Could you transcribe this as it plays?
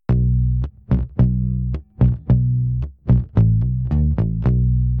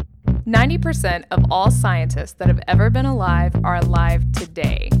90% of all scientists that have ever been alive are alive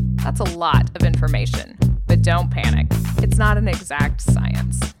today. That's a lot of information, but don't panic. It's not an exact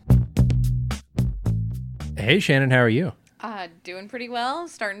science. Hey, Shannon, how are you? Doing pretty well.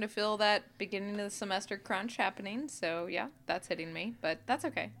 Starting to feel that beginning of the semester crunch happening. So yeah, that's hitting me, but that's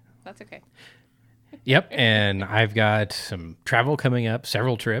okay. That's okay. Yep, and I've got some travel coming up,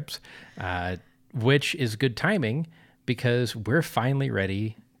 several trips, which is good timing because we're finally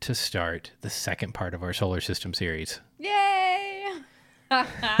ready to start the second part of our solar system series. Yay!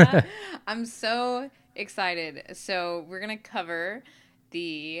 I'm so excited. So we're going to cover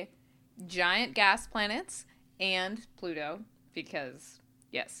the giant gas planets and Pluto because,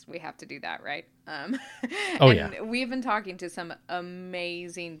 yes, we have to do that, right? Yeah. We've been talking to some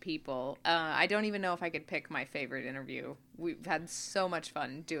amazing people. I don't even know if I could pick my favorite interview. We've had so much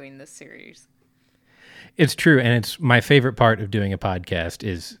fun doing this series. It's true, and it's my favorite part of doing a podcast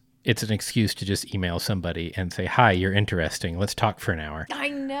is it's an excuse to just email somebody and say, "Hi, you're interesting. Let's talk for an hour." I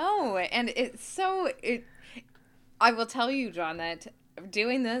know, and I will tell you, John, that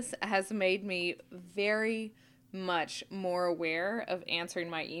doing this has made me very much more aware of answering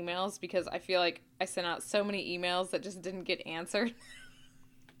my emails because I feel like I sent out so many emails that just didn't get answered.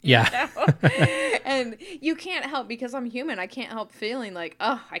 Yeah. And you can't help, because I'm human, I can't help feeling like,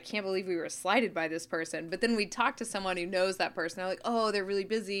 oh, I can't believe we were slighted by this person. But then we talk to someone who knows that person. They're like, oh, they're really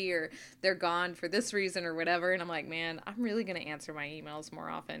busy or they're gone for this reason or whatever. And I'm like, man, I'm really going to answer my emails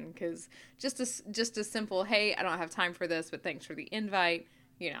more often because just a simple, hey, I don't have time for this, but thanks for the invite,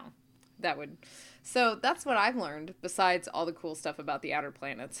 that would. So that's what I've learned besides all the cool stuff about the outer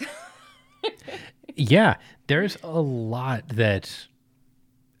planets. Yeah, there's a lot that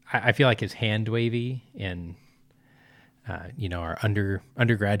I feel like is hand wavy in, our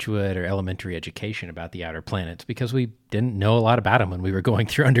undergraduate or elementary education about the outer planets because we didn't know a lot about them when we were going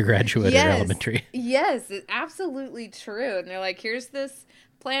through undergraduate or elementary. Yes, it's absolutely true. And they're like, here's this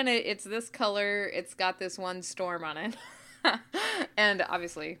planet. It's this color. It's got this one storm on it. And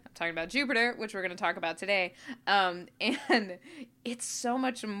obviously, I'm talking about Jupiter, which we're going to talk about today. And it's so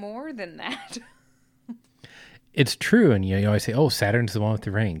much more than that. It's true, and you always say, "Oh, Saturn's the one with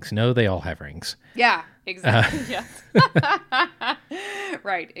the rings." No, they all have rings. Yeah, exactly. Yes.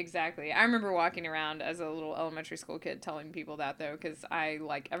 Right, exactly. I remember walking around as a little elementary school kid telling people that, though, because I,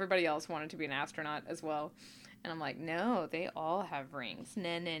 like everybody else, wanted to be an astronaut as well. And I'm like, no, they all have rings.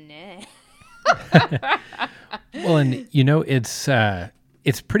 Nah. Well, and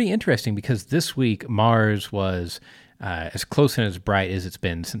it's pretty interesting because this week Mars was as close and as bright as it's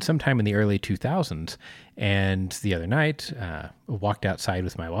been since sometime in the early 2000s. And the other night, walked outside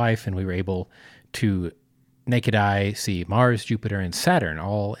with my wife, and we were able to naked eye see Mars, Jupiter, and Saturn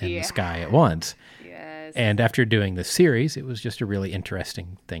all in the sky at once. Yes. And after doing the series, it was just a really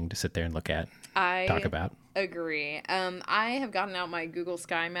interesting thing to sit there and look at, talk about. Agree. I have gotten out my Google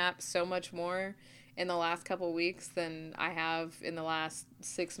Sky Map so much more in the last couple of weeks than I have in the last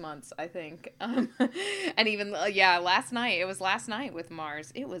 6 months, I think. And even, last night with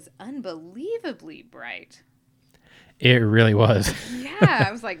Mars. It was unbelievably bright. It really was. Yeah,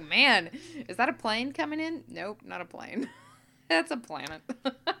 I was like, man, is that a plane coming in? Nope, not a plane. That's a planet.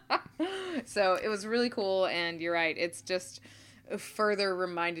 So it was really cool, and you're right. It's just further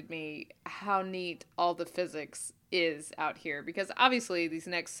reminded me how neat all the physics is out here, because obviously these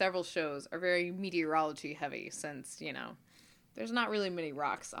next several shows are very meteorology heavy since, there's not really many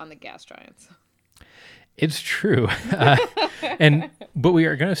rocks on the gas giants. It's true. But we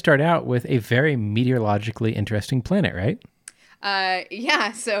are going to start out with a very meteorologically interesting planet, right?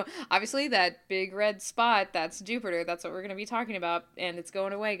 Yeah, so obviously that big red spot, that's Jupiter. That's what we're going to be talking about, and it's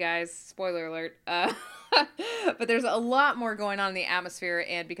going away, guys. Spoiler alert. But there's a lot more going on in the atmosphere,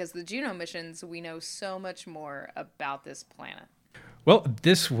 and because of the Juno missions, we know so much more about this planet. Well,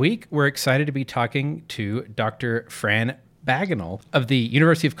 this week, we're excited to be talking to Dr. Fran Bagenal of the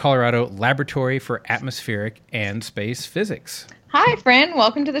University of Colorado Laboratory for Atmospheric and Space Physics. Hi, Fran.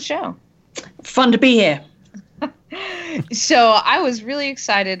 Welcome to the show. Fun to be here. So I was really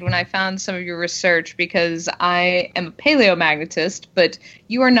excited when I found some of your research because I am a paleomagnetist, but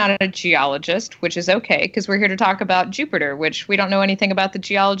you are not a geologist, which is okay because we're here to talk about Jupiter, which we don't know anything about the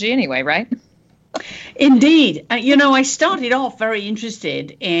geology anyway, right? Indeed. I started off very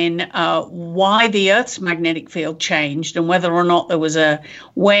interested in why the Earth's magnetic field changed and whether or not there was a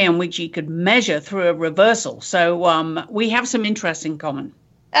way in which you could measure through a reversal. So we have some interest in common.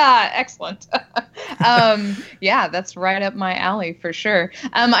 Excellent. Yeah, that's right up my alley for sure.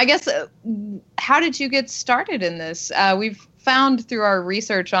 I guess, how did you get started in this? We've found through our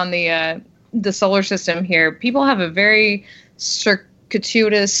research on the solar system here, people have a very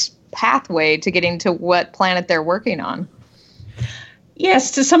circuitous pathway to getting to what planet they're working on.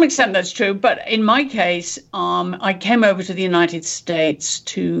 Yes, to some extent that's true. But in my case, I came over to the United States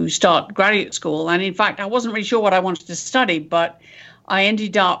to start graduate school. And in fact, I wasn't really sure what I wanted to study, but I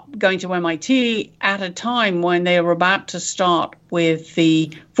ended up going to MIT at a time when they were about to start with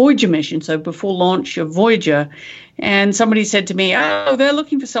the Voyager mission, so before launch of Voyager. And somebody said to me, oh, they're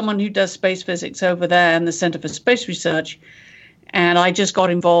looking for someone who does space physics over there in the Center for Space Research. And I just got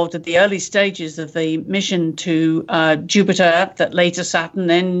involved at the early stages of the mission to Jupiter, that later Saturn,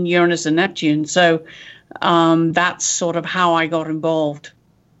 then Uranus and Neptune. So that's sort of how I got involved.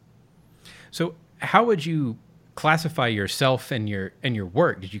 So how would you classify yourself and your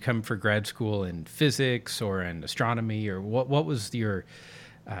work? Did you come for grad school in physics or in astronomy, or what was your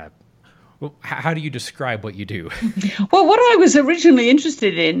how do you describe what you do? Well, what I was originally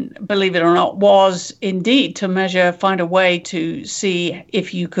interested in, believe it or not, was indeed to find a way to see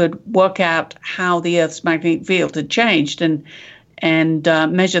if you could work out how the Earth's magnetic field had changed and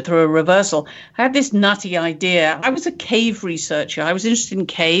measure through a reversal. I had this nutty idea. I was a cave researcher. I was interested in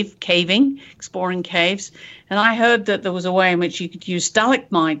caving, exploring caves. And I heard that there was a way in which you could use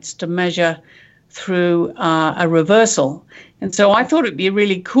stalagmites to measure through a reversal. And so I thought it'd be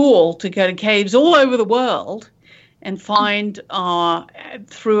really cool to go to caves all over the world and find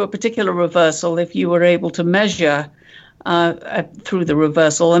through a particular reversal if you were able to measure through the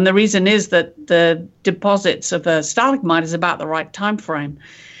reversal. And the reason is that the deposits of a stalagmite is about the right time frame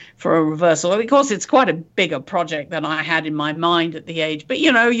for a reversal. Of course, it's quite a bigger project than I had in my mind at the age. But,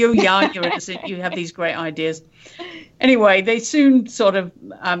 you know, you're young, you're innocent, you have these great ideas. Anyway, they soon sort of,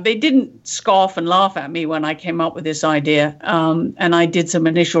 they didn't scoff and laugh at me when I came up with this idea. And I did some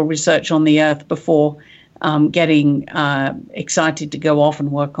initial research on the Earth before getting excited to go off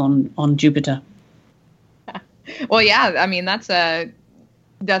and work on Jupiter. Well, yeah, I mean, that's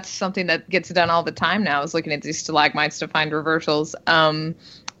something that gets done all the time now, is looking at these stalagmites to find reversals.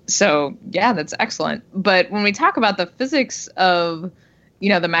 So, yeah, that's excellent. But when we talk about the physics of,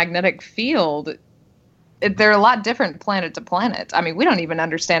 the magnetic field, they're a lot different planet to planet. I mean, we don't even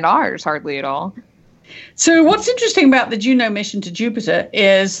understand ours hardly at all. So what's interesting about the Juno mission to Jupiter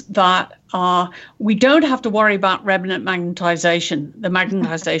is that we don't have to worry about remnant magnetization, the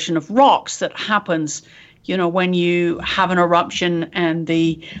magnetization of rocks that happens when you have an eruption and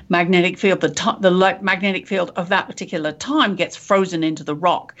the magnetic field, the magnetic field of that particular time gets frozen into the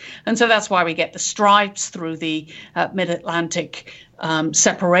rock. And so that's why we get the stripes through the mid-Atlantic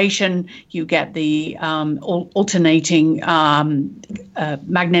separation. You get the alternating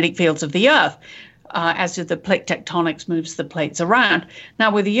magnetic fields of the Earth as the plate tectonics moves the plates around.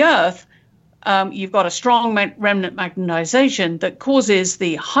 Now with the Earth, you've got a strong remnant magnetization that causes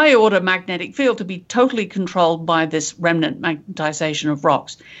the high order magnetic field to be totally controlled by this remnant magnetization of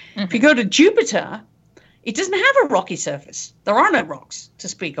rocks. Mm-hmm. If you go to Jupiter, it doesn't have a rocky surface. There are no rocks to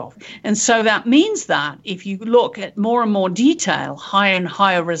speak of. And so that means that if you look at more and more detail, higher and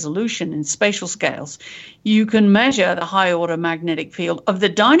higher resolution in spatial scales, you can measure the high order magnetic field of the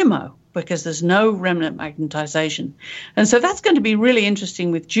dynamo, because there's no remnant magnetization. And so that's going to be really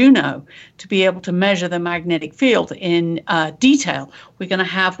interesting with Juno, to be able to measure the magnetic field in detail. We're going to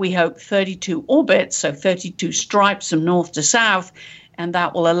have, we hope, 32 orbits, so 32 stripes from north to south, and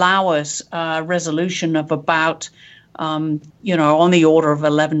that will allow us a resolution of about, on the order of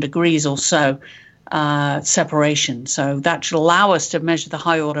 11 degrees or so separation. So that should allow us to measure the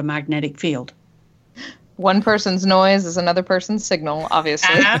high order magnetic field. One person's noise is another person's signal,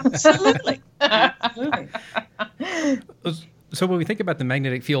 obviously. Absolutely. Absolutely. So when we think about the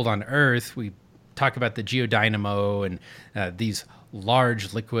magnetic field on Earth, we talk about the geodynamo and these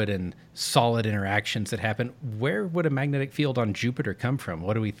large liquid and solid interactions that happen. Where would a magnetic field on Jupiter come from?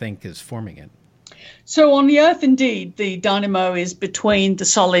 What do we think is forming it? So on the Earth, indeed, the dynamo is between the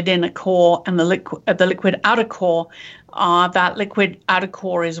solid inner core and the liquid outer core. That liquid outer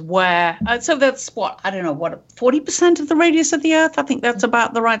core is where, so that's 40% of the radius of the Earth? I think that's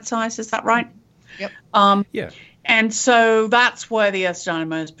about the right size. Is that right? Yep. Yeah. And so that's where the Earth's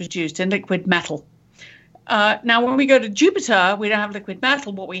dynamo is produced, in liquid metal. Now, when we go to Jupiter, we don't have liquid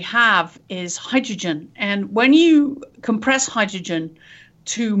metal. What we have is hydrogen. And when you compress hydrogen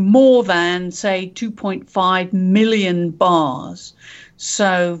to more than, say, 2.5 million bars,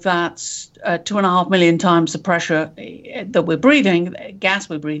 so that's 2.5 million times the pressure that we're breathing, gas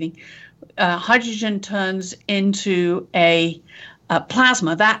we're breathing, hydrogen turns into a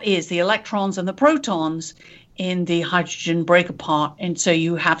plasma. That is the electrons and the protons in the hydrogen break apart. And so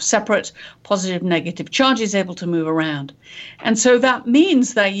you have separate positive, negative charges able to move around. And so that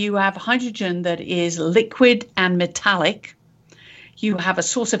means that you have hydrogen that is liquid and metallic. you have a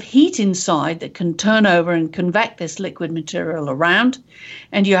source of heat inside that can turn over and convect this liquid material around.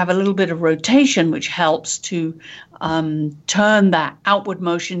 And you have a little bit of rotation, which helps to turn that outward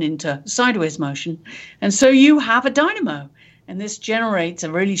motion into sideways motion. And so you have a dynamo. And this generates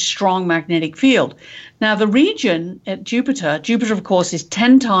a really strong magnetic field. Now, the region at Jupiter, of course, is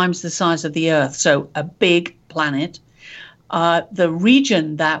 10 times the size of the Earth, so a big planet. The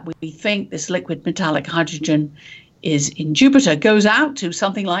region that we think this liquid metallic hydrogen is in Jupiter goes out to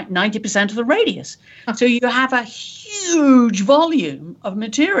something like 90% of the radius. So you have a huge volume of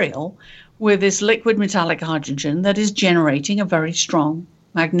material with this liquid metallic hydrogen that is generating a very strong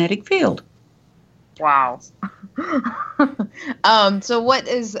magnetic field. Wow. So what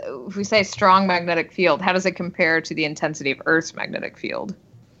is, if we say strong magnetic field, how does it compare to the intensity of Earth's magnetic field?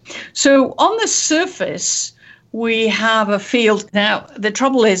 So on the surface, we have a field. Now, the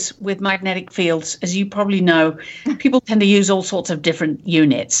trouble is with magnetic fields, as you probably know, people tend to use all sorts of different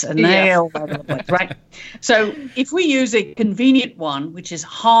units, and they all over the place, right? So if we use a convenient one, which is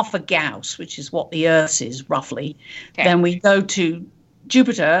half a Gauss, which is what the Earth's is roughly, then we go to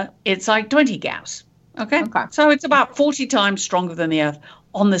Jupiter, it's like 20 Gauss. Okay. So it's about 40 times stronger than the Earth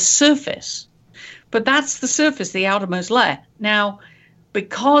on the surface. But that's the surface, the outermost layer. Now,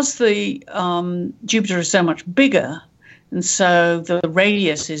 because the Jupiter is so much bigger, and so the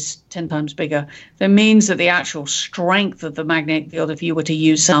radius is 10 times bigger, that means that the actual strength of the magnetic field, if you were to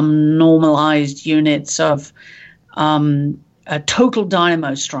use some normalized units of a total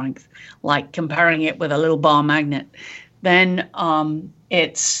dynamo strength, like comparing it with a little bar magnet, then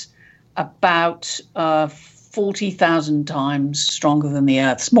it's about 40,000 times stronger than the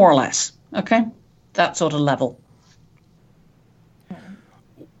Earth's, more or less. Okay? That sort of level.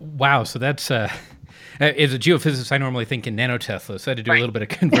 Wow. So that's, as a geophysicist, I normally think in nanotesla, so I had to do a little bit of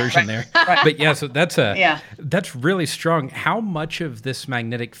conversion there. But yeah, so that's really strong. How much of this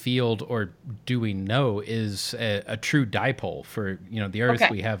magnetic field, or do we know, is a true dipole? For, the Earth,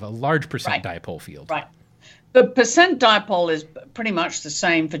 we have a large percent dipole field. Right. The percent dipole is pretty much the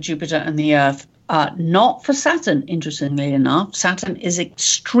same for Jupiter and the Earth. Not for Saturn, interestingly enough. Saturn is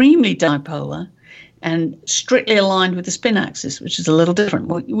extremely dipolar and strictly aligned with the spin axis, which is a little different.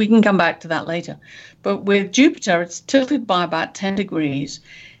 We can come back to that later. But with Jupiter, it's tilted by about 10 degrees.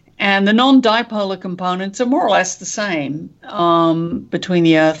 And the non-dipolar components are more or less the same between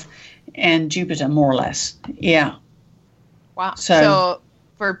the Earth and Jupiter, more or less. Yeah. Wow. So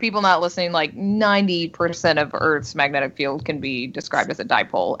for people not listening, like 90% of Earth's magnetic field can be described as a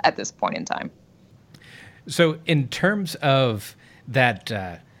dipole at this point in time. So in terms of that,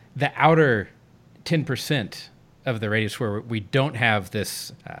 the outer 10% of the radius where we don't have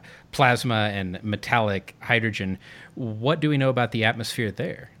this plasma and metallic hydrogen, what do we know about the atmosphere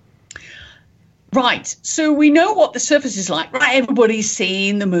there? Right. So we know what the surface is like, right? Everybody's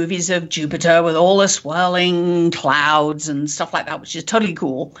seen the movies of Jupiter with all the swirling clouds and stuff like that, which is totally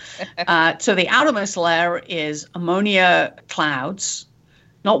cool. So the outermost layer is ammonia clouds,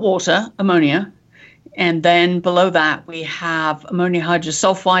 not water, ammonia. And then below that, we have ammonia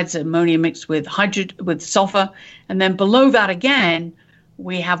hydrosulfides, ammonia mixed with sulfur. And then below that again,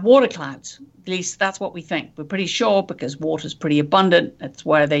 we have water clouds. At least that's what we think. We're pretty sure because water's pretty abundant. That's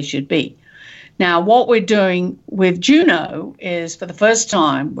where they should be. Now, what we're doing with Juno is, for the first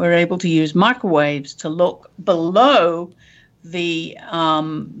time, we're able to use microwaves to look below the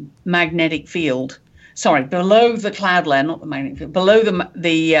magnetic field. Sorry, below the cloud layer, not the magnetic field, below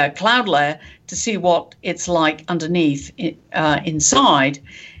the cloud layer, to see what it's like underneath inside.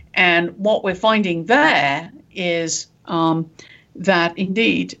 And what we're finding there is that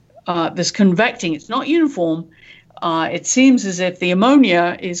indeed there's convecting. It's not uniform. It seems as if the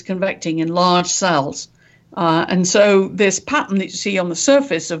ammonia is convecting in large cells. And so this pattern that you see on the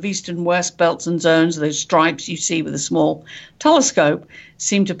surface of east and west belts and zones, those stripes you see with a small telescope,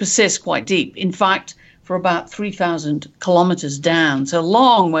 seem to persist quite deep. In fact, for about 3,000 kilometers down, so a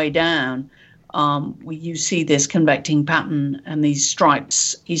long way down, you see this convecting pattern and these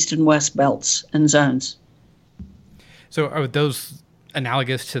stripes, east and west belts and zones. So are those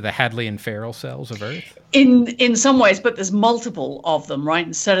analogous to the Hadley and Farrell cells of Earth? In some ways, but there's multiple of them, right?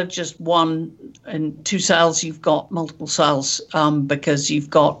 Instead of just one and two cells, you've got multiple cells because you've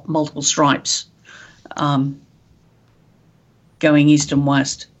got multiple stripes going east and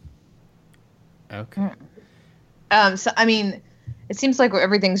west. Okay. So, I mean, it seems like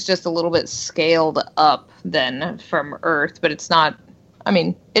everything's just a little bit scaled up then from Earth, but it's not, I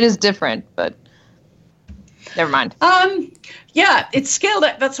mean, it is different, but never mind. Yeah, it's scaled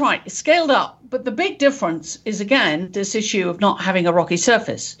up. That's right. It's scaled up. But the big difference is, again, this issue of not having a rocky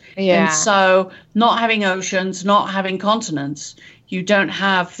surface. Yeah. And so not having oceans, not having continents, you don't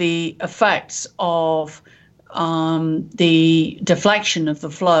have the effects of the deflection of the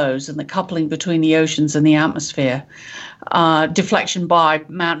flows and the coupling between the oceans and the atmosphere, deflection by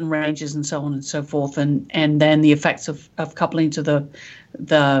mountain ranges and so on and so forth, and then the effects of coupling to the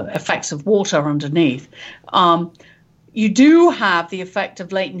effects of water underneath. You do have the effect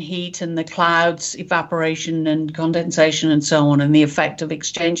of latent heat and the clouds, evaporation and condensation and so on, and the effect of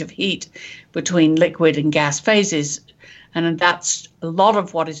exchange of heat between liquid and gas phases. And that's a lot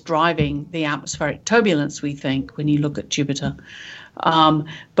of what is driving the atmospheric turbulence, we think, when you look at Jupiter.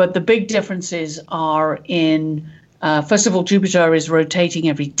 But the big differences are in, first of all, Jupiter is rotating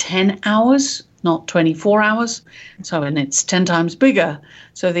every 10 hours, not 24 hours. And it's 10 times bigger.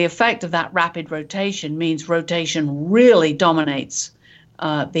 So the effect of that rapid rotation means rotation really dominates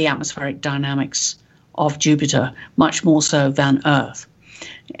the atmospheric dynamics of Jupiter, much more so than Earth.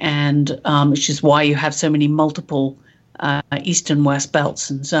 And which is why you have so many multiple east and west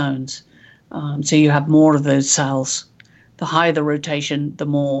belts and zones. So you have more of those cells. The higher the rotation, the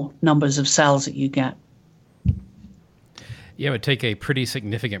more numbers of cells that you get. Yeah, it would take a pretty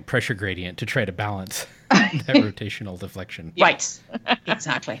significant pressure gradient to try to balance that rotational deflection. Right.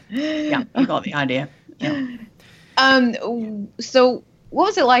 Exactly. Yeah, you got the idea. Yeah. So what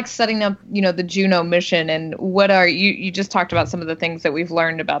was it like setting up, the Juno mission, and what are you just talked about some of the things that we've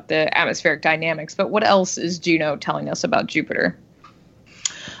learned about the atmospheric dynamics, but what else is Juno telling us about Jupiter?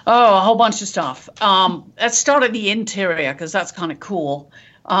 Oh, a whole bunch of stuff. Let's start at the interior, because that's kind of cool.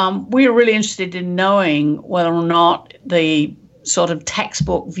 We are really interested in knowing whether or not the sort of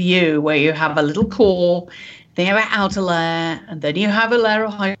textbook view where you have a little core, then you have an outer layer, and then you have a layer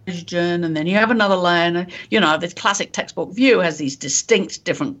of hydrogen, and then you have another layer. And, this classic textbook view has these distinct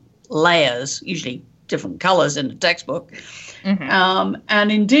different layers, usually different colors in the textbook. Mm-hmm.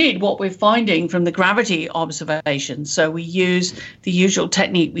 And indeed, what we're finding from the gravity observations, so we use the usual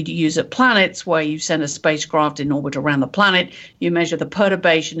technique we use at planets, where you send a spacecraft in orbit around the planet, you measure the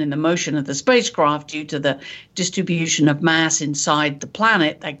perturbation in the motion of the spacecraft due to the distribution of mass inside the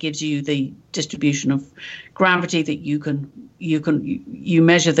planet. That gives you the distribution of gravity that you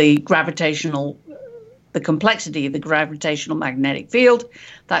measure the complexity of the gravitational magnetic field.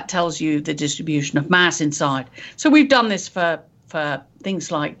 That tells you the distribution of mass inside. So we've done this for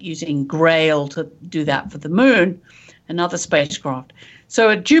things like using GRAIL to do that for the moon and other spacecraft. So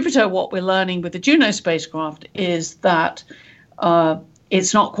at Jupiter, what we're learning with the Juno spacecraft is that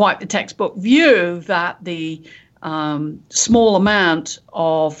it's not quite the textbook view that the small amount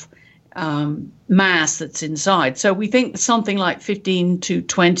of mass that's inside. So we think something like 15 to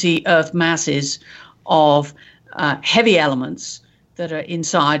 20 Earth masses of heavy elements that are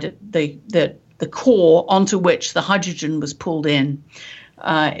inside the core onto which the hydrogen was pulled in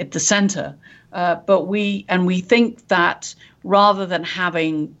at the center. But we think that rather than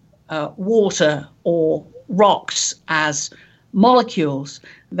having water or rocks as molecules,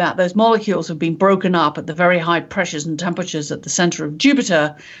 that those molecules have been broken up at the very high pressures and temperatures at the center of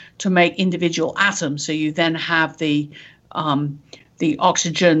Jupiter to make individual atoms. So you then have the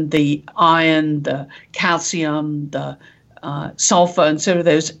oxygen, the iron, the calcium, the sulfur, and sort of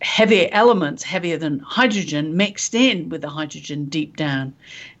those heavier elements, heavier than hydrogen, mixed in with the hydrogen deep down.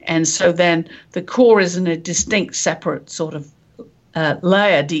 And so then the core isn't a distinct, separate sort of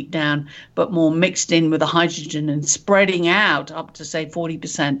layer deep down, but more mixed in with the hydrogen and spreading out up to, say,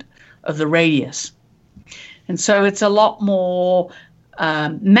 40% of the radius. And so it's a lot more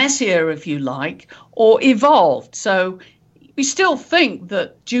messier, if you like, or evolved. So we still think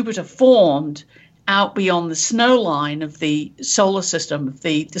that Jupiter formed out beyond the snow line of the solar system, of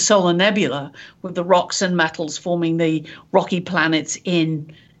the solar nebula, with the rocks and metals forming the rocky planets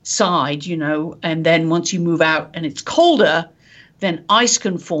inside, and then once you move out and it's colder, then ice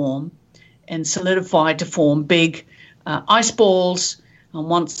can form and solidify to form big ice balls. And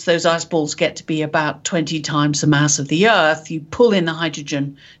once those ice balls get to be about 20 times the mass of the Earth, you pull in the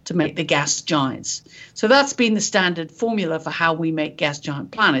hydrogen to make the gas giants. So that's been the standard formula for how we make gas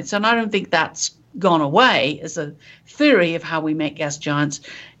giant planets. And I don't think that's gone away as a theory of how we make gas giants.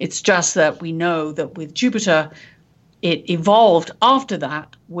 It's just that we know that with Jupiter, it evolved after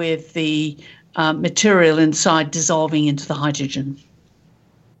that with the material inside dissolving into the hydrogen.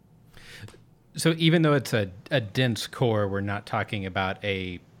 So even though it's a dense core, we're not talking about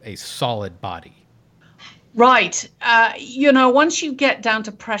a solid body. Right. Once you get down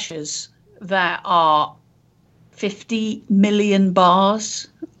to pressures that are 50 million bars,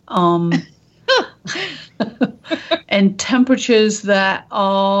 and temperatures that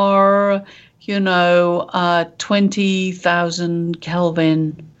are, 20,000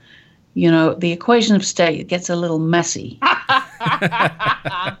 Kelvin, the equation of state gets a little messy.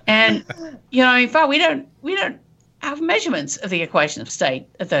 And in fact, we don't have measurements of the equation of state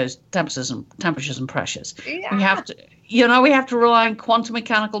at those temperatures and pressures. Yeah. We have to. We have to rely on quantum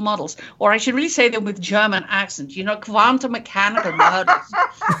mechanical models, or I should really say them with German accent. Quantum mechanical models.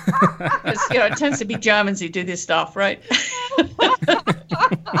 Because it tends to be Germans who do this stuff, right?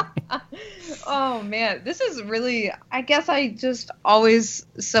 Oh man, this is really, I guess I just always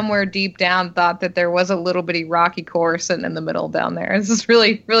somewhere deep down thought that there was a little bitty rocky core sitting in the middle down there. This is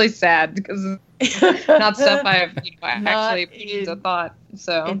really, really sad because it's not stuff I've actually put into thought.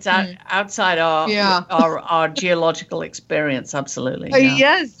 So it's outside our geological experience, absolutely. Yeah.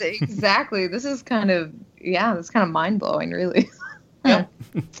 Yes, exactly. This is kind of mind blowing, really. Yeah.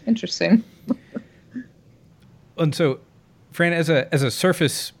 Interesting. And so, Fran, as a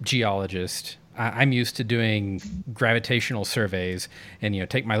surface geologist, I'm used to doing gravitational surveys and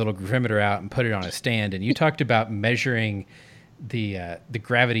take my little gravimeter out and put it on a stand. And you talked about measuring the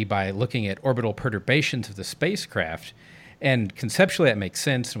gravity by looking at orbital perturbations of the spacecraft. And conceptually, that makes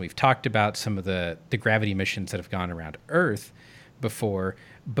sense. And we've talked about some of the gravity missions that have gone around Earth before.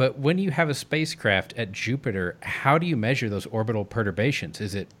 But when you have a spacecraft at Jupiter, how do you measure those orbital perturbations?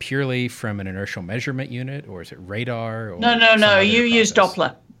 Is it purely from an inertial measurement unit, or is it radar? Or no. You use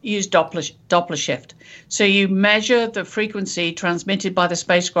Doppler. Use Doppler shift. So you measure the frequency transmitted by the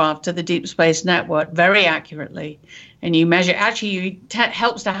spacecraft to the Deep Space Network very accurately. And you measure,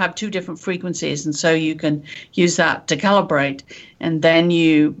 helps to have two different frequencies. And so you can use that to calibrate. And then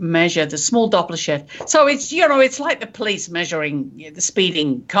you measure the small Doppler shift. So it's like the police measuring the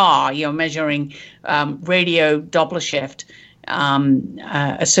speeding car, measuring radio Doppler shift.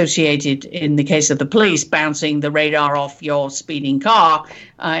 Associated in the case of the police, bouncing the radar off your speeding car.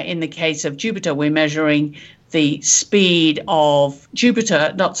 In the case of Jupiter, we're measuring the speed of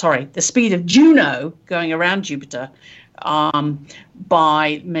the speed of Juno going around Jupiter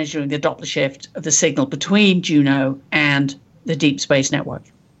by measuring the Doppler shift of the signal between Juno and the Deep Space Network.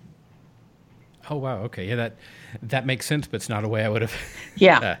 Oh, wow. Okay. Yeah, that makes sense, but it's not a way I would have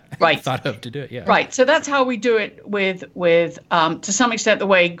thought of to do it. Yeah. Right. So that's how we do it with to some extent, the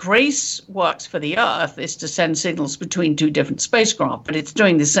way GRACE works for the Earth is to send signals between two different spacecraft, but it's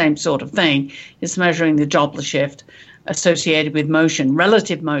doing the same sort of thing. It's measuring the Doppler shift associated with motion,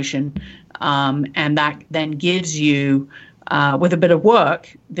 relative motion, and that then gives you, with a bit of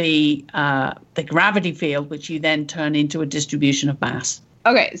work, the gravity field, which you then turn into a distribution of mass.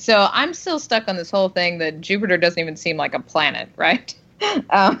 Okay, so I'm still stuck on this whole thing that Jupiter doesn't even seem like a planet, right?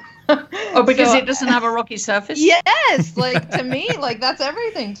 Because it doesn't have a rocky surface? Yes, to me, that's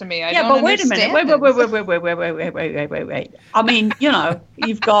everything to me. I don't but wait a minute. Wait. I mean,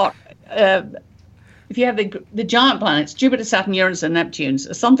 you've got, if you have the giant planets, Jupiter, Saturn, Uranus, and Neptune,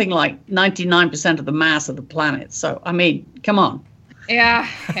 something like 99% of the mass of the planet. So, I mean, come on. Yeah,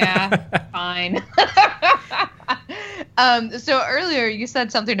 fine. So earlier you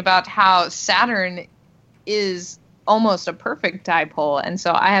said something about how Saturn is almost a perfect dipole, and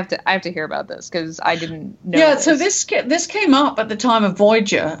so I have to hear about this because I didn't know. Yeah, so this came up at the time of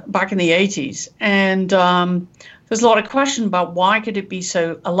Voyager back in the 80s, and there's a lot of question about why could it be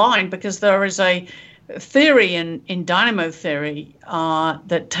so aligned, because there is a theory in dynamo theory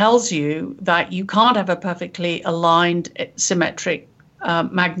that tells you that you can't have a perfectly aligned symmetric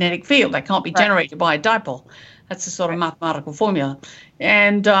magnetic field that can't be generated by a dipole. That's a sort of mathematical formula.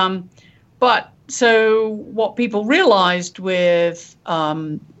 And but so what people realized with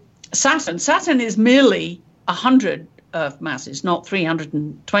Saturn is merely 100 Earth masses, not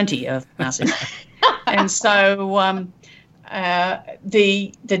 320 Earth masses. And so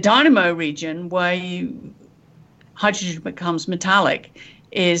the dynamo region where hydrogen becomes metallic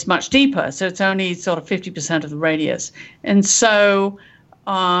is much deeper. So it's only sort of 50% of the radius. And so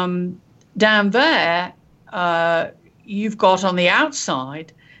down there, you've got on the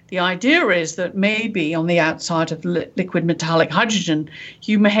outside, the idea is that maybe on the outside of liquid metallic hydrogen,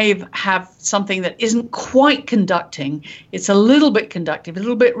 you may have something that isn't quite conducting. It's a little bit conductive, a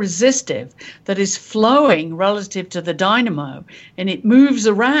little bit resistive, that is flowing relative to the dynamo. And it moves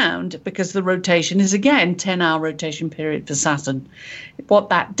around because the rotation is, again, 10-hour rotation period for Saturn. What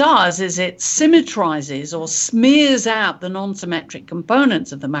that does is it symmetrizes or smears out the non-symmetric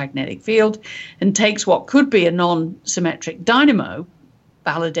components of the magnetic field and takes what could be a non-symmetric dynamo,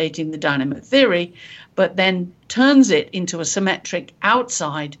 validating the dynamo theory, but then turns it into a symmetric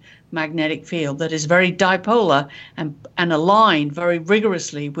outside magnetic field that is very dipolar and aligned very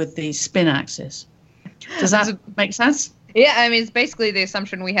rigorously with the spin axis. Does that make sense? Yeah, I mean, it's basically the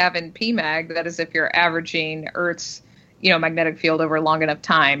assumption we have in PMAG, that is if you're averaging Earth's magnetic field over long enough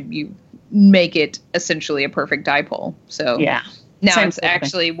time, you make it essentially a perfect dipole. So Yeah. now Same it's sort of thing.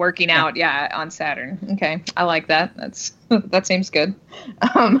 actually working out, on Saturn. Okay, I like that. That seems good.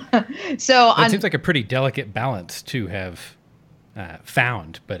 So It seems like a pretty delicate balance to have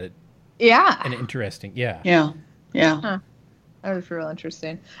found, but an interesting, Yeah. Huh. That was real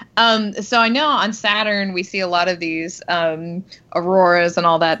interesting. So I know on Saturn we see a lot of these auroras and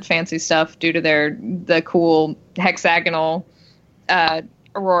all that fancy stuff due to the cool hexagonal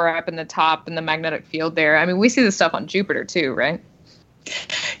aurora up in the top and the magnetic field there. I mean, we see this stuff on Jupiter too, right?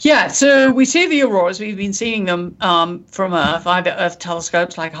 Yeah, so we see the auroras. We've been seeing them from Earth, either Earth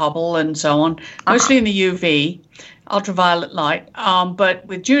telescopes like Hubble and so on, mostly in the UV, ultraviolet light. But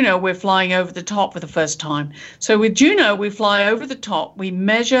with Juno, we're flying over the top for the first time. So with Juno, we fly over the top. We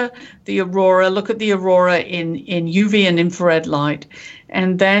measure the aurora, look at the aurora in UV and infrared light,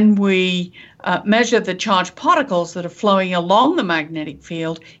 and then we measure the charged particles that are flowing along the magnetic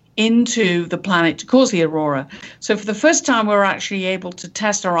field into the planet to cause the aurora. So for the first time, we're actually able to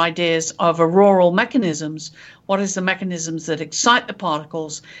test our ideas of auroral mechanisms. What is the mechanisms that excite the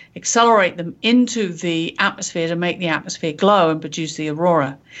particles, accelerate them into the atmosphere to make the atmosphere glow and produce the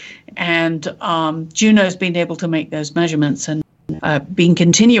aurora? And Juno's been able to make those measurements and been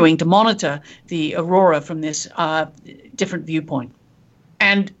continuing to monitor the aurora from this different viewpoint.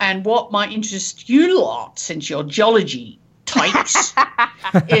 And what might interest you lot, since you're geology types,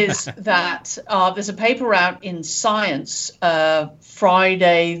 is that there's a paper out in Science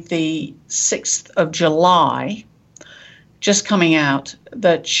Friday the 6th of July, just coming out,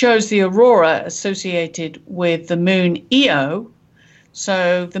 that shows the aurora associated with the moon Io.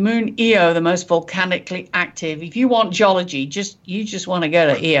 So the moon Io, the most volcanically active, if you want geology, you just want to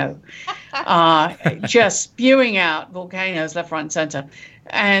go to Io, just spewing out volcanoes left, right, and center.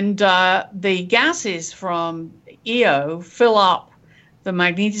 And the gases from Io fill up the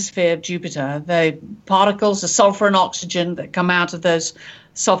magnetosphere of Jupiter. The particles, the sulfur and oxygen that come out of those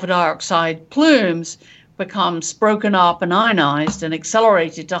sulfur dioxide plumes becomes broken up and ionized and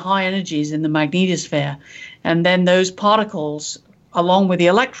accelerated to high energies in the magnetosphere. And then those particles, along with the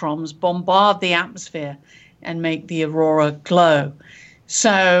electrons, bombard the atmosphere and make the aurora glow.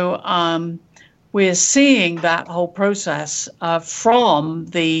 So we're seeing that whole process from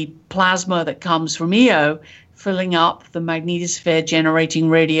the plasma that comes from Io, filling up the magnetosphere, generating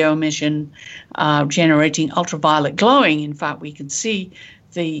radio emission, generating ultraviolet glowing. In fact, we can see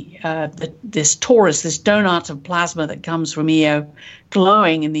this torus, this donut of plasma that comes from Io,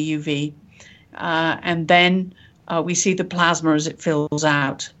 glowing in the UV, and then we see the plasma as it fills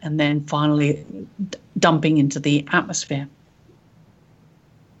out, and then finally dumping into the atmosphere.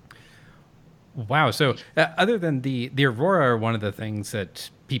 Wow. So other than the aurora are one of the things that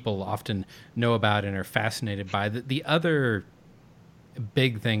people often know about and are fascinated by, the other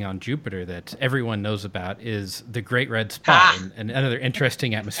big thing on Jupiter that everyone knows about is the Great Red Spot, and another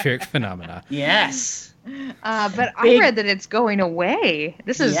interesting atmospheric phenomena. Yes. But I read that it's going away.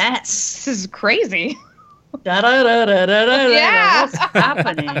 This is crazy. Yeah. What's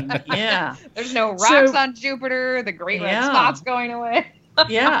happening? Yeah. There's no rocks on Jupiter. The Great Red Spot's going away.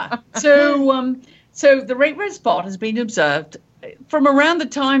 Yeah. So the Great Red Spot has been observed from around the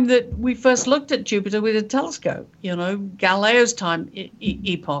time that we first looked at Jupiter with a telescope, Galileo's time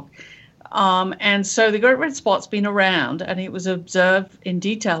epoch. And so the Great Red Spot's been around, and it was observed in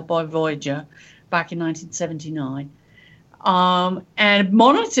detail by Voyager back in 1979. And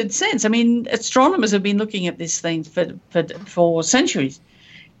monitored since. I mean, astronomers have been looking at these things for centuries.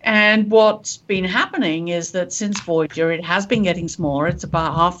 And what's been happening is that since Voyager, it has been getting smaller. It's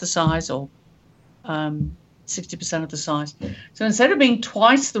about half the size, or 60% of the size. So instead of being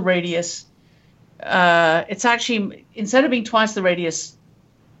twice the radius, twice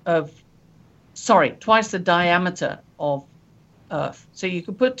the diameter of Earth. So you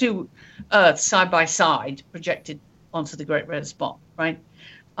could put two Earths side by side, projected onto the Great Red Spot, right?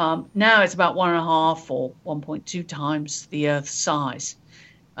 Now it's about 1.5 or 1.2 times the Earth's size.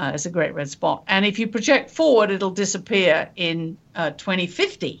 As a Great Red Spot. And if you project forward, it'll disappear in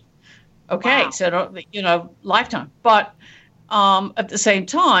 2050. Okay, wow. So, lifetime. But at the same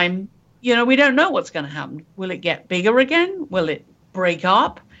time, we don't know what's going to happen. Will it get bigger again? Will it break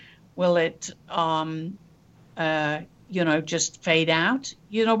up? Will it, just fade out?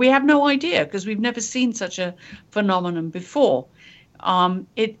 We have no idea because we've never seen such a phenomenon before.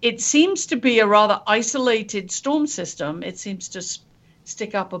 It seems to be a rather isolated storm system. It seems to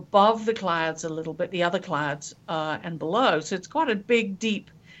stick up above the clouds a little bit, the other clouds and below. So it's quite a big, deep,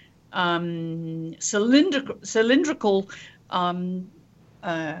 cylindrical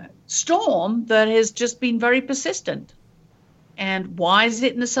storm that has just been very persistent. And why is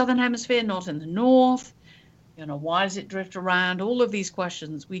it in the southern hemisphere, not in the north? Why does it drift around? All of these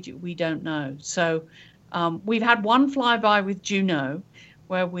questions we don't know. So we've had one flyby with Juno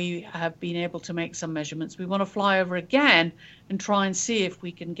where we have been able to make some measurements. We want to fly over again and try and see if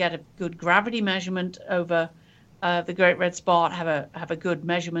we can get a good gravity measurement over the Great Red Spot, have a good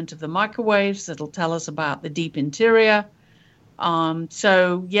measurement of the microwaves that'll tell us about the deep interior.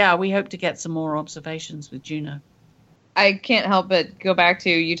 So yeah, we hope to get some more observations with Juno. I can't help but go back to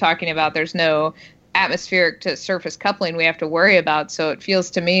you talking about there's no atmospheric to surface coupling we have to worry about. So it feels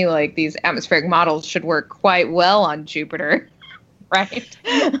to me like these atmospheric models should work quite well on Jupiter, right?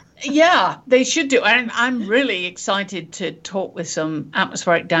 Yeah, they should do. And I'm really excited to talk with some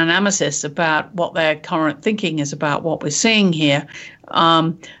atmospheric dynamicists about what their current thinking is about what we're seeing here.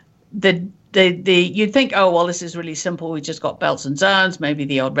 You'd think, oh, well, this is really simple. We just got belts and zones, maybe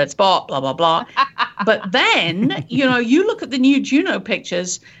the odd red spot, blah, blah, blah. But then, you look at the new Juno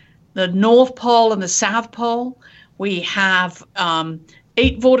pictures, the North Pole and the South Pole. We have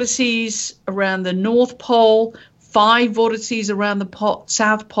 8 vortices around the North Pole, 5 vortices around the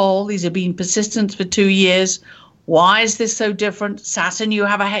South Pole. These have been persistent for 2 years. Why is this so different? Saturn, you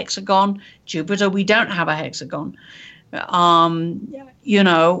have a hexagon. Jupiter, we don't have a hexagon. I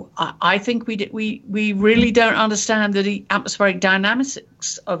think we really don't understand the atmospheric dynamics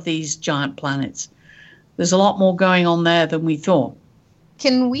of these giant planets. There's a lot more going on there than we thought.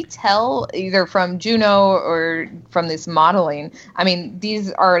 Can we tell either from Juno or from this modeling? I mean,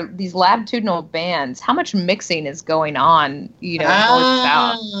 these latitudinal bands. How much mixing is going on? North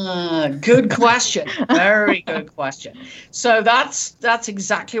south. Good question. Very good question. So that's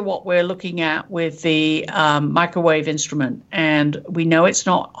exactly what we're looking at with the microwave instrument, and we know it's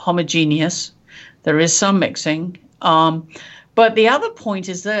not homogeneous. There is some mixing. But the other point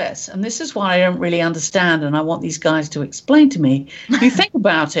is this, and this is what I don't really understand, and I want these guys to explain to me. If you think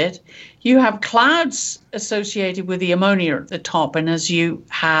about it, you have clouds associated with the ammonia at the top, and as you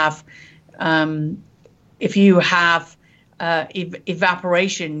have, if you have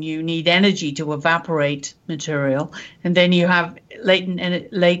evaporation, you need energy to evaporate material, and then you have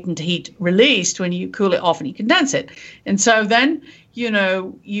latent heat released when you cool it off and you condense it. And so then,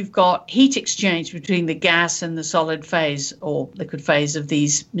 you've got heat exchange between the gas and the solid phase or liquid phase of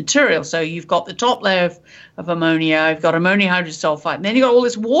these materials. So you've got the top layer of ammonia, you've got ammonium hydrosulfide, and then you've got all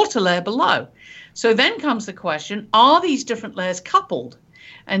this water layer below. So then comes the question, are these different layers coupled?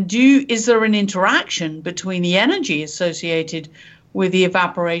 And is there an interaction between the energy associated with the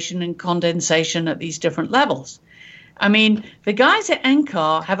evaporation and condensation at these different levels? I mean, the guys at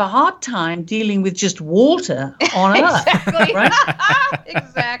NCAR have a hard time dealing with just water on Earth, right?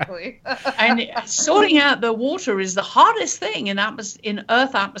 Exactly. And sorting out the water is the hardest thing in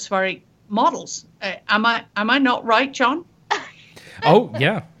Earth atmospheric models. Am I not right, John? Oh,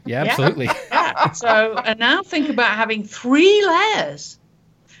 yeah, absolutely. Yeah. So, and now think about having 3 layers.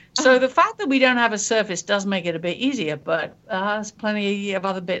 So the fact that we don't have a surface does make it a bit easier, but there's plenty of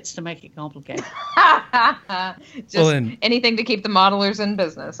other bits to make it complicated. Anything to keep the modelers in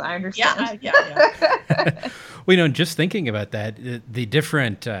business. I understand. Yeah. Well, just thinking about that, the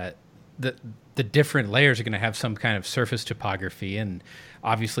different the different layers are going to have some kind of surface topography and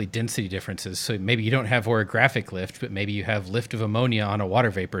obviously density differences. So maybe you don't have orographic lift, but maybe you have lift of ammonia on a water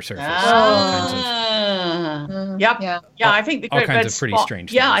vapor surface. Yeah. I think the Great Red Spot. Pretty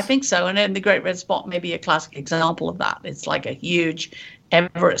strange yeah, things. I think so. And then the Great Red Spot may be a classic example of that. It's like a huge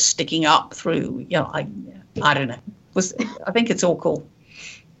Everest sticking up through. I don't know. I think it's all cool.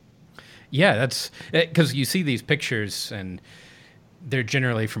 Yeah, that's because you see these pictures and they're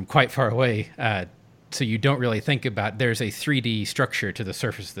generally from quite far away. So you don't really think about there's a 3D structure to the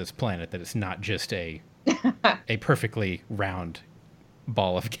surface of this planet, that it's not just a perfectly round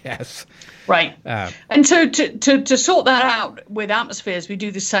ball of gas. Right. And so to sort that out with atmospheres, we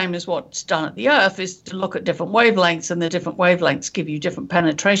do the same as what's done at the Earth, is to look at different wavelengths, and the different wavelengths give you different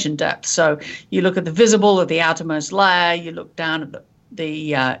penetration depths. So you look at the visible at the outermost layer, you look down at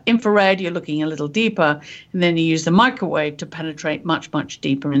the infrared, you're looking a little deeper, and then you use the microwave to penetrate much, much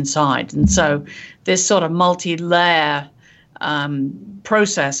deeper inside. And so this sort of multi-layer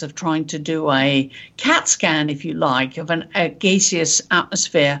process of trying to do a CAT scan, if you like, of a gaseous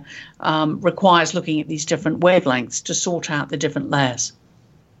atmosphere requires looking at these different wavelengths to sort out the different layers.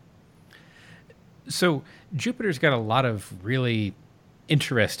 So Jupiter's got a lot of really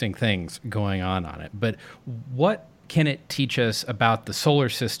interesting things going on it, but what can it teach us about the solar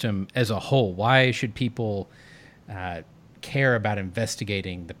system as a whole? Why should people care about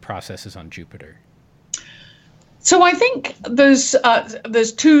investigating the processes on Jupiter? So I think there's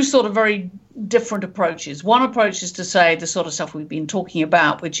two sort of very different approaches. One approach is to say the sort of stuff we've been talking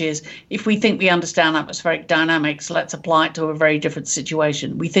about, which is if we think we understand atmospheric dynamics, let's apply it to a very different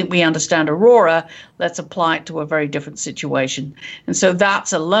situation. We think we understand aurora, let's apply it to a very different situation. And so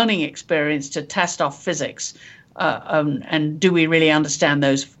that's a learning experience to test our physics. And do we really understand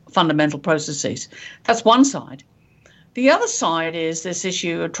those fundamental processes? That's one side. The other side is this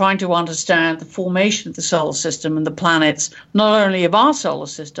issue of trying to understand the formation of the solar system and the planets, not only of our solar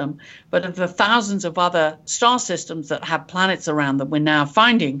system, but of the thousands of other star systems that have planets around them we're now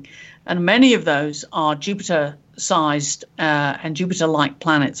finding. And many of those are Jupiter-sized and Jupiter-like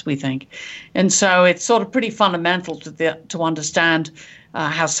planets, we think. And so it's sort of pretty fundamental to understand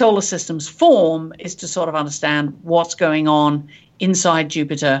how solar systems form, is to sort of understand what's going on inside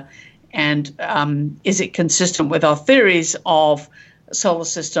Jupiter. And is it consistent with our theories of solar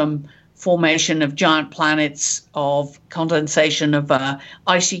system formation of giant planets, of condensation of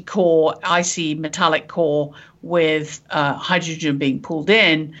icy metallic core with hydrogen being pulled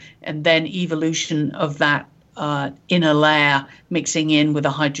in, and then evolution of that inner layer mixing in with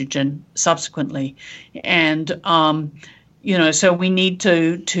the hydrogen subsequently. And, so we need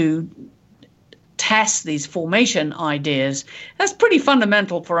to test these formation ideas. That's pretty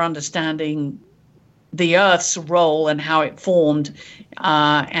fundamental for understanding the Earth's role and how it formed,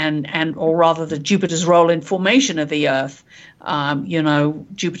 or rather the Jupiter's role in formation of the Earth.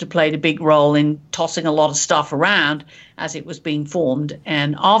 Jupiter played a big role in tossing a lot of stuff around as it was being formed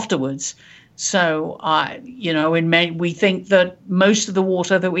and afterwards. So, we think that most of the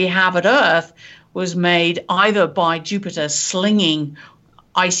water that we have at Earth was made either by Jupiter slinging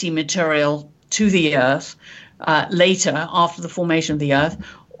icy material to the Earth later, after the formation of the Earth,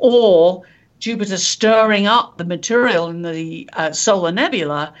 or Jupiter stirring up the material in the solar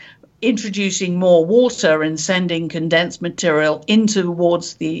nebula, introducing more water and sending condensed material in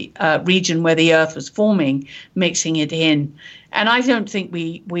towards the region where the Earth was forming, mixing it in. And I don't think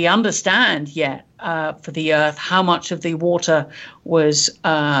we understand yet for the Earth how much of the water was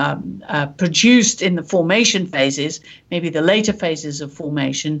produced in the formation phases, maybe the later phases of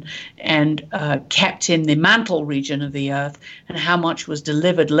formation, and kept in the mantle region of the Earth, and how much was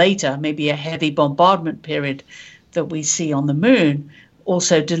delivered later, maybe a heavy bombardment period that we see on the Moon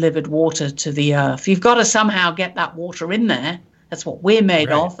also delivered water to the Earth. You've got to somehow get that water in there. That's what we're made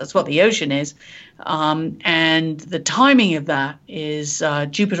of. That's what the ocean is. And the timing of that is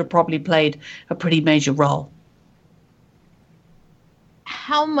Jupiter probably played a pretty major role.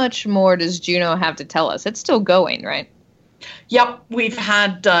 How much more does Juno have to tell us? It's still going, right? Yep, we've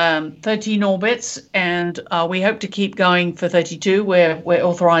had 13 orbits, and we hope to keep going for 32. We're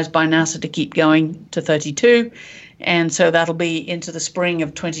authorized by NASA to keep going to 32. And so that'll be into the spring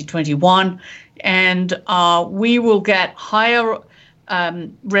of 2021. And we will get higher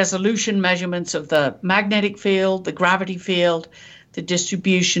resolution measurements of the magnetic field, the gravity field, the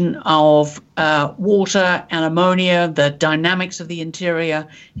distribution of water and ammonia, the dynamics of the interior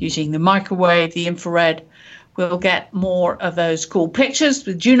using the microwave, the infrared. We'll get more of those cool pictures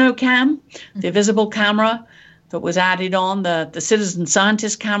with JunoCam, the visible camera that was added on, the citizen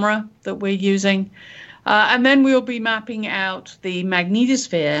scientist camera that we're using. And then we'll be mapping out the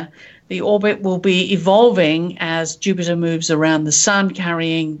magnetosphere. The orbit will be evolving as Jupiter moves around the sun,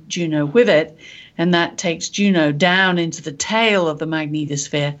 carrying Juno with it. And that takes Juno down into the tail of the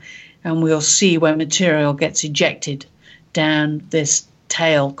magnetosphere. And we'll see where material gets ejected down this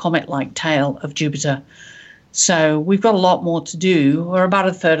tail, comet-like tail of Jupiter. So we've got a lot more to do. We're about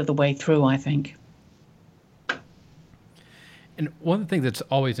a third of the way through, I think. And one of the things that's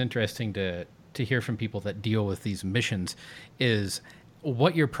always interesting to hear from people that deal with these missions is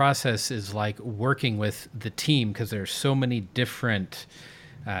what your process is like working with the team, because there's so many different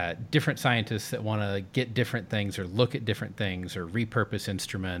scientists that want to get different things or look at different things or repurpose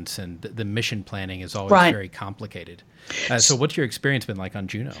instruments, and the mission planning is always very complicated. So what's your experience been like on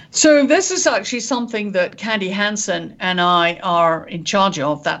Juno? So this is actually something that Candy Hansen and I are in charge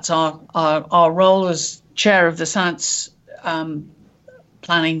of. That's our role as chair of the science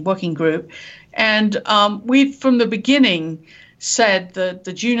planning working group. And we've, from the beginning, said that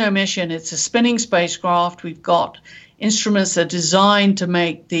the Juno mission, it's a spinning spacecraft. We've got instruments that are designed to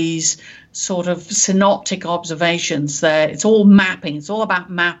make these sort of synoptic observations there. It's all mapping. It's all about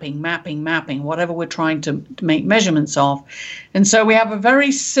mapping, whatever we're trying to make measurements of. And so we have a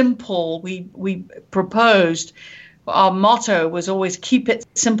very simple, we proposed, our motto was always keep it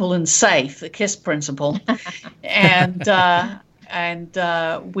simple and safe, the KISS principle. And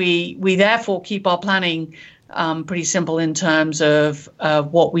we therefore keep our planning pretty simple in terms of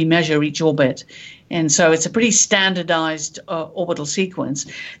what we measure each orbit. And so it's a pretty standardized orbital sequence.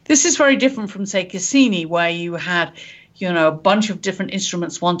 This is very different from, say, Cassini, where you had a bunch of different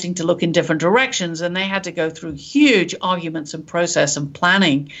instruments wanting to look in different directions, and they had to go through huge arguments and process and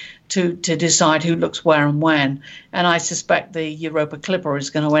planning to decide who looks where and when. And I suspect the Europa Clipper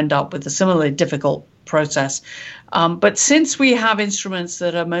is going to end up with a similarly difficult process. But since we have instruments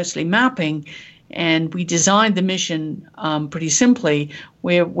that are mostly mapping, and we designed the mission pretty simply,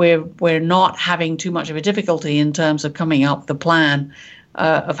 we're not having too much of a difficulty in terms of coming up with a plan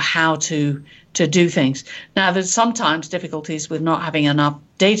of how to do things. Now, there's sometimes difficulties with not having enough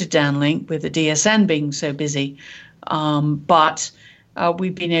data downlink with the DSN being so busy, but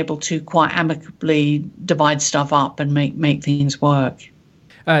we've been able to quite amicably divide stuff up and make things work.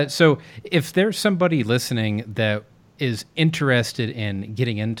 So if there's somebody listening that is interested in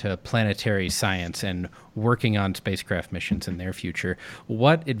getting into planetary science and working on spacecraft missions in their future,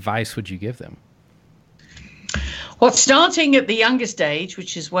 what advice would you give them? Well, starting at the youngest age,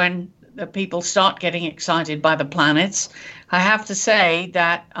 which is when the people start getting excited by the planets, I have to say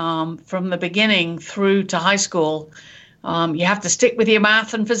that from the beginning through to high school, you have to stick with your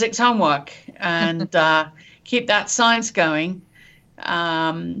math and physics homework and keep that science going.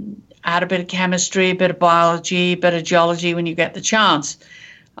 Add a bit of chemistry, a bit of biology, a bit of geology when you get the chance.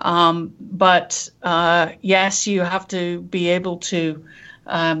 But yes, you have to be able to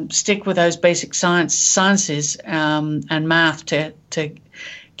stick with those basic sciences and math to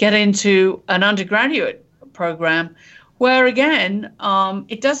get into an undergraduate program where, again,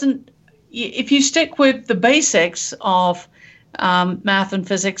 it doesn't, if you stick with the basics of math and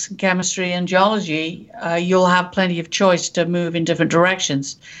physics and chemistry and geology, you'll have plenty of choice to move in different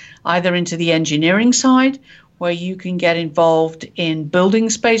directions, either into the engineering side, where you can get involved in building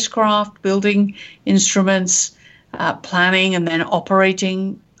spacecraft, building instruments, planning and then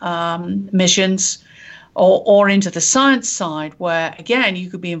operating missions, or into the science side, where, again, you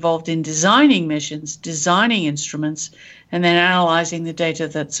could be involved in designing missions, designing instruments, and then analyzing the data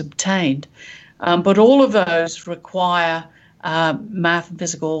that's obtained. But all of those require math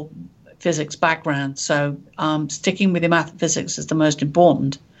and physics background. So sticking with your math and physics is the most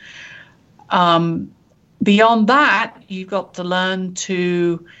important. Beyond that, you've got to learn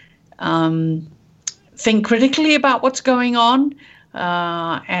to think critically about what's going on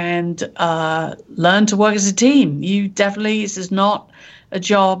and learn to work as a team. This is not a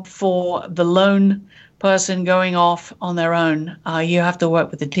job for the lone person going off on their own. You have to work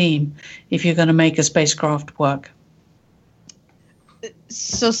with a team if you're going to make a spacecraft work.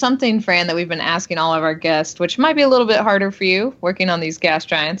 So something, Fran, that we've been asking all of our guests, which might be a little bit harder for you working on these gas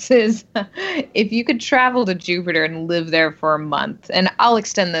giants, is if you could travel to Jupiter and live there for a month, and I'll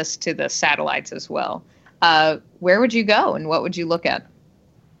extend this to the satellites as well, where would you go and what would you look at?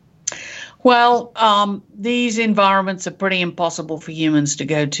 Well, these environments are pretty impossible for humans to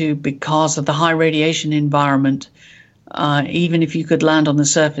go to because of the high radiation environment. Even if you could land on the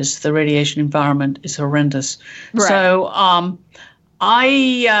surface, the radiation environment is horrendous. Right. So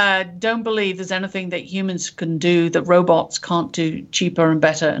I don't believe there's anything that humans can do that robots can't do cheaper and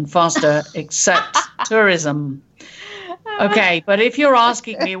better and faster, except tourism. Okay, but if you're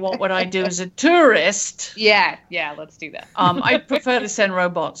asking me what would I do as a tourist? Yeah, let's do that. I'd prefer to send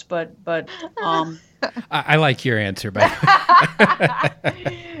robots, but I like your answer, but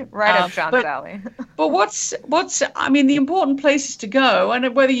right up John's alley. But what's the important places to go,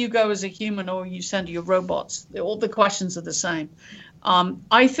 and whether you go as a human or you send your robots, all the questions are the same.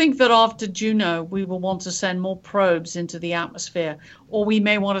 I think that after Juno, we will want to send more probes into the atmosphere, or we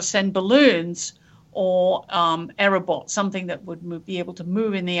may want to send balloons or aerobots, something that would be able to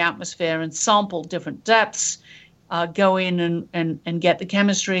move in the atmosphere and sample different depths, go in and get the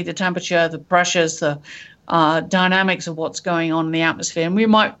chemistry, the temperature, the pressures, the dynamics of what's going on in the atmosphere. And we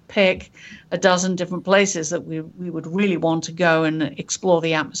might pick a dozen different places that we would really want to go and explore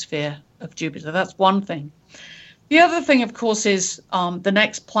the atmosphere of Jupiter. That's one thing. The other thing, of course, is the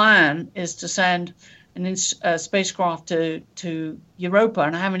next plan is to send a spacecraft to Europa.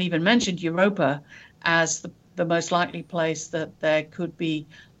 And I haven't even mentioned Europa as the most likely place that there could be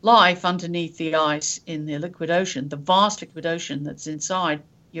life underneath the ice in the liquid ocean, the vast liquid ocean that's inside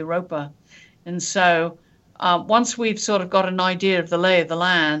Europa. And so once we've sort of got an idea of the lay of the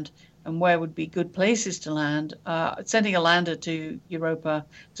land and where would be good places to land, sending a lander to Europa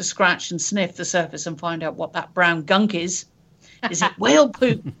to scratch and sniff the surface and find out what that brown gunk is. Is it whale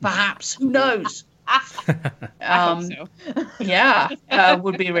poop, perhaps? Who knows? I hope so. Yeah,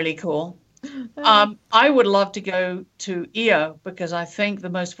 would be really cool. I would love to go to Io because I think the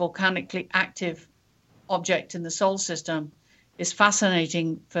most volcanically active object in the solar system is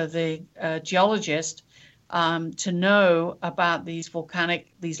fascinating for the geologist to know about these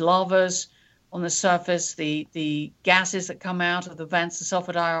lavas on the surface, the gases that come out of the vents, the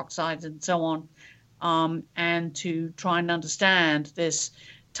sulfur dioxide, and so on, and to try and understand this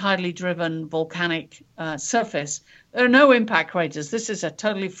tidally driven volcanic surface. There are no impact craters. This is a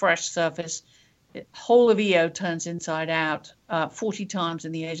totally fresh surface. The whole of Io turns inside out 40 times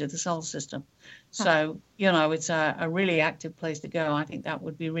in the age of the solar system. So, it's a really active place to go. I think that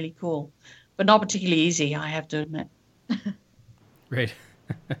would be really cool, but not particularly easy, I have to admit. Right.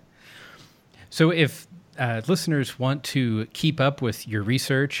 So if listeners want to keep up with your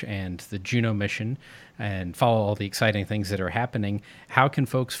research and the Juno mission and follow all the exciting things that are happening, how can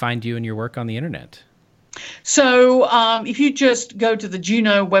folks find you and your work on the internet? So if you just go to the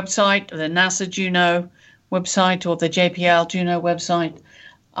Juno website, the NASA Juno website, or the JPL Juno website,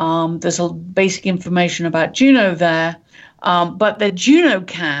 there's a basic information about Juno there. But the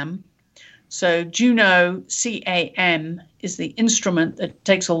JunoCam, so Juno CAM, is the instrument that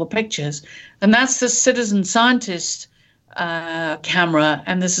takes all the pictures. And that's the citizen scientist camera.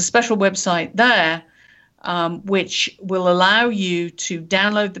 And there's a special website there which will allow you to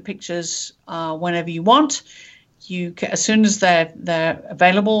download the pictures whenever you want. As soon as they're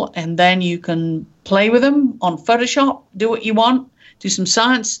available, and then you can play with them on Photoshop, do what you want, do some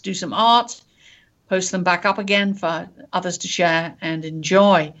science, do some art, post them back up again for others to share and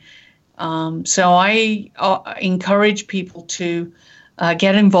enjoy. So I encourage people to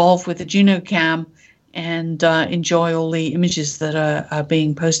get involved with the JunoCam and enjoy all the images that are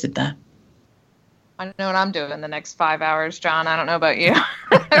being posted there. I know what I'm doing the next 5 hours, John. I don't know about you.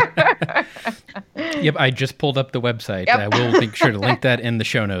 Yep, I just pulled up the website. Yep. We'll make sure to link that in the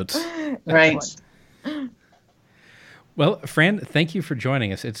show notes. Right. Well, Fran, thank you for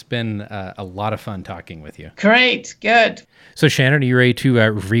joining us. It's been a lot of fun talking with you. Great. Good. So, Shannon, are you ready to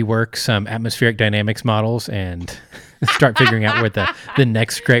rework some atmospheric dynamics models and start figuring out where the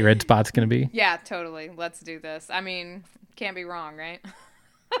next great red spot's going to be? Yeah, totally. Let's do this. I mean, can't be wrong, right?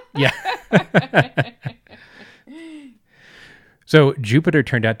 Yeah. So Jupiter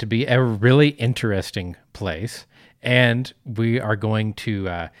turned out to be a really interesting place, and we are going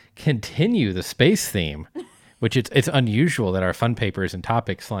to continue the space theme, which it's unusual that our fun papers and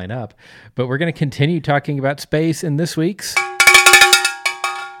topics line up, but we're going to continue talking about space in this week's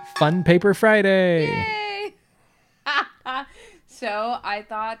Fun Paper Friday. Yay! So I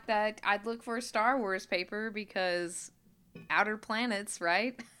thought that I'd look for a Star Wars paper because outer planets,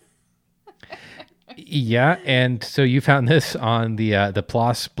 right? Yeah, and so you found this on the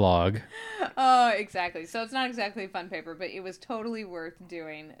PLOS blog. Oh, exactly. So it's not exactly a fun paper, but it was totally worth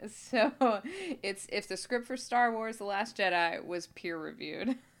doing. So it's if the script for Star Wars: The Last Jedi was peer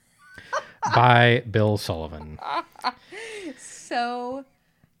reviewed by Bill Sullivan. So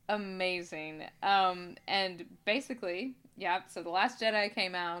amazing. And basically, yeah. So The Last Jedi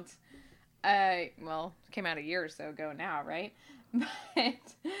came out. Came out a year or so ago now, right? But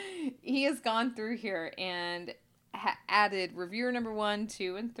he has gone through here and added reviewer number 1,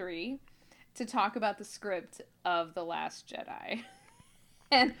 2, and 3 to talk about the script of The Last Jedi.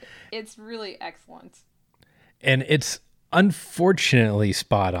 And it's really excellent. And it's unfortunately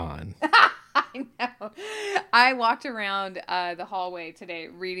spot on. I know. I walked around the hallway today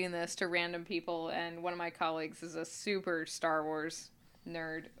reading this to random people, and one of my colleagues is a super Star Wars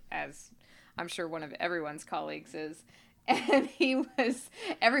nerd, as I'm sure one of everyone's colleagues is. And he's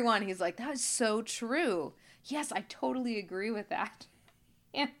like, that is so true. Yes, I totally agree with that.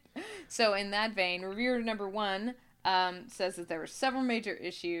 And so in that vein, reviewer number 1 says that there were several major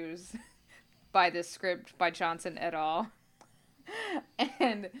issues by this script by Johnson et al.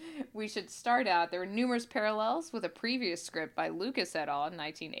 And we should start out, there were numerous parallels with a previous script by Lucas et al. In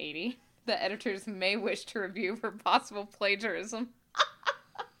 1980. The editors may wish to review for possible plagiarism.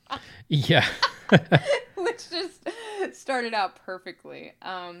 Yeah. Which just started out perfectly.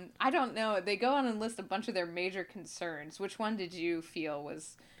 I don't know. They go on and list a bunch of their major concerns. Which one did you feel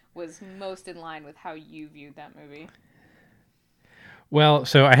was most in line with how you viewed that movie? Well,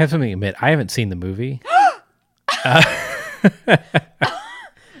 so I have something to admit. I haven't seen the movie.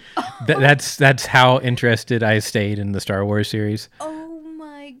 That's how interested I stayed in the Star Wars series. Oh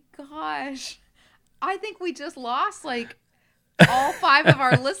my gosh. I think we just lost like all 5 of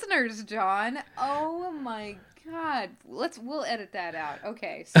our listeners, John. Oh my God. We'll edit that out.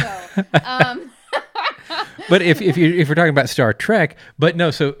 Okay. So, but if we're talking about Star Trek, but no,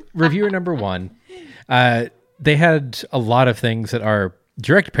 so reviewer number 1, they had a lot of things that are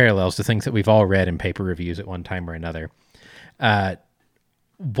direct parallels to things that we've all read in paper reviews at one time or another.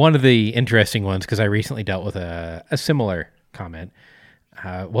 One of the interesting ones, because I recently dealt with a similar comment,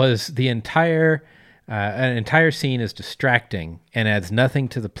 was an entire scene is distracting and adds nothing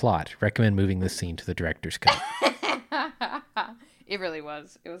to the plot. Recommend moving this scene to the director's cut. It really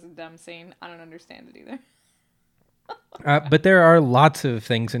was. It was a dumb scene. I don't understand it either. But there are lots of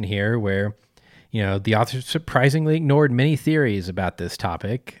things in here where, the author surprisingly ignored many theories about this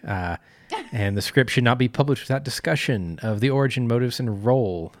topic, and the script should not be published without discussion of the origin, motives, and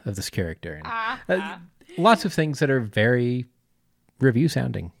role of this character. And, lots of things that are very review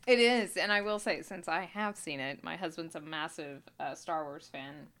sounding. It is, and I will say, since I have seen it, my husband's a massive Star Wars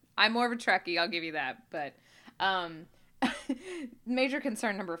fan. I'm more of a Trekkie, I'll give you that, but major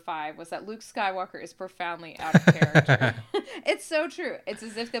concern number 5 was that Luke Skywalker is profoundly out of character. It's so true. It's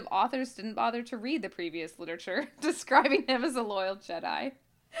as if the authors didn't bother to read the previous literature describing him as a loyal Jedi.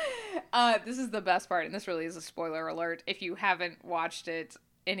 This is the best part, and this really is a spoiler alert if you haven't watched it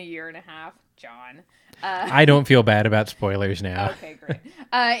in a year and a half, John. I don't feel bad about spoilers now. Okay, great.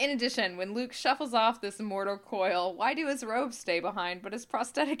 In addition, when Luke shuffles off this mortal coil, why do his robes stay behind, but his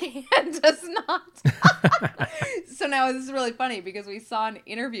prosthetic hand does not? So now this is really funny because we saw an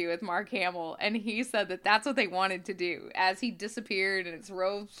interview with Mark Hamill, and he said that that's what they wanted to do. As he disappeared and his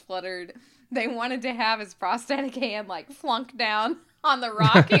robes fluttered, they wanted to have his prosthetic hand flunk down on the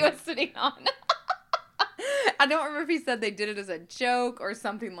rock he was sitting on. I don't remember if he said they did it as a joke or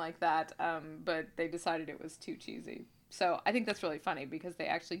something like that, but they decided it was too cheesy. So I think that's really funny because they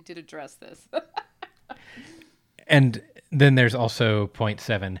actually did address this. And then there's also point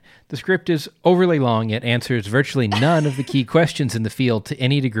 7. The script is overly long, yet answers virtually none of the key questions in the field to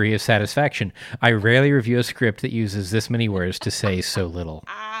any degree of satisfaction. I rarely review a script that uses this many words to say so little.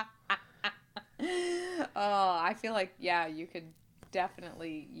 Oh, I feel like, you could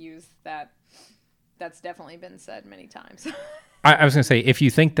definitely use that. That's definitely been said many times. I was going to say, if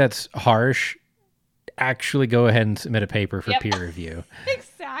you think that's harsh, actually go ahead and submit a paper for peer review.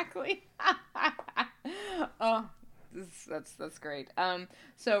 Exactly. Oh, that's great.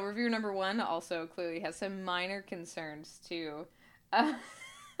 So review number 1 also clearly has some minor concerns too.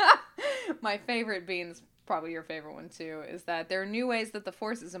 My favorite being, probably your favorite one too, is that there are new ways that the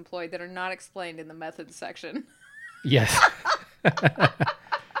Force is employed that are not explained in the methods section. Yes.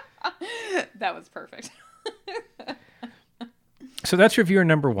 That was perfect. So that's reviewer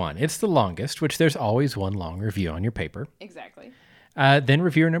number 1. It's the longest, which there's always one long review on your paper. Exactly. Then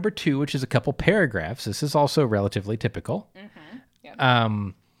reviewer number 2, which is a couple paragraphs. This is also relatively typical. Mm-hmm.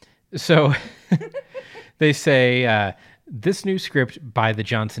 Yep. So they say, this new script by the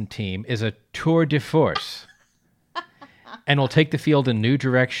Johnson team is a tour de force and will take the field in new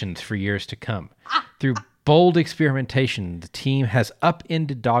directions for years to come. Through bold experimentation, the team has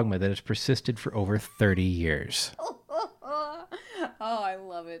upended dogma that has persisted for over 30 years. Oh, I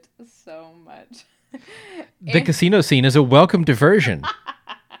love it so much. The casino scene is a welcome diversion.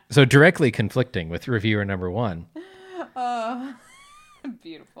 So directly conflicting with reviewer number 1.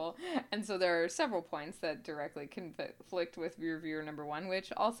 Beautiful. And so there are several points that directly conflict with reviewer number 1,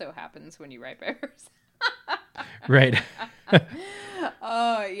 which also happens when you write papers. Right.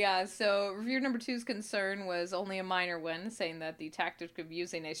 Oh, yeah. So reviewer number 2's concern was only a minor one, saying that the tactic of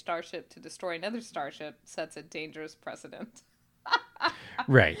using a starship to destroy another starship sets a dangerous precedent.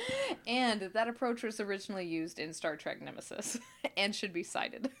 Right. And that approach was originally used in Star Trek Nemesis and should be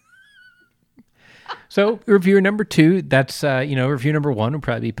cited. So reviewer number 2, that's, review number 1 would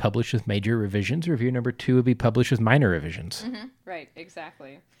probably be published with major revisions. Review number 2 would be published with minor revisions. Mm-hmm. Right,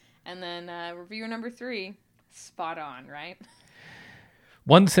 exactly. And then reviewer number 3, spot on, right?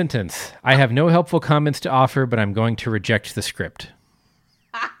 One sentence. I have no helpful comments to offer, but I'm going to reject the script.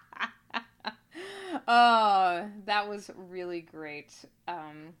 Oh, that was really great.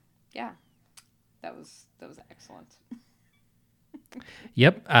 Yeah, that was excellent.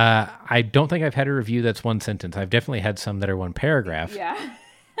 Yep. I don't think I've had a review that's one sentence. I've definitely had some that are one paragraph. Yeah.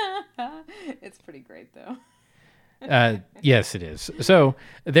 It's pretty great, though. Yes, it is. So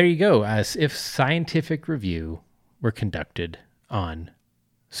there you go. As if scientific review were conducted on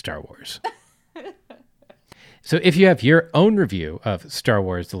Star Wars. So if you have your own review of Star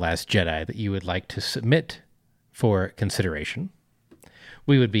Wars The Last Jedi that you would like to submit for consideration,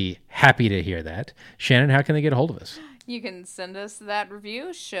 we would be happy to hear that. Shannon, how can they get a hold of us? You can send us that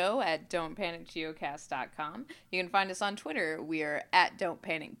review, show at don'tpanicgeocast.com. You can find us on Twitter. We are at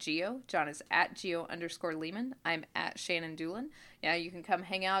don'tpanicgeo. John is at geo_Lehman. I'm at Shannon Doolin. Yeah, you can come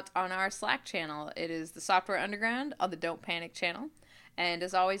hang out on our Slack channel. It is the Software Underground on the Don't Panic channel. And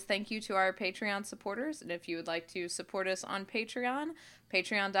as always, thank you to our Patreon supporters. And if you would like to support us on Patreon,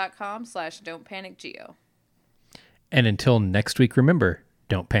 patreon.com/don'tpanicgeo. And until next week, remember,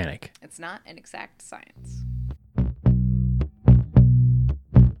 don't panic. It's not an exact science.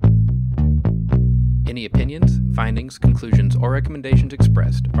 Any opinions, findings, conclusions, or recommendations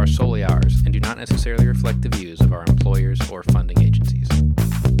expressed are solely ours and do not necessarily reflect the views of our employers or funding agencies.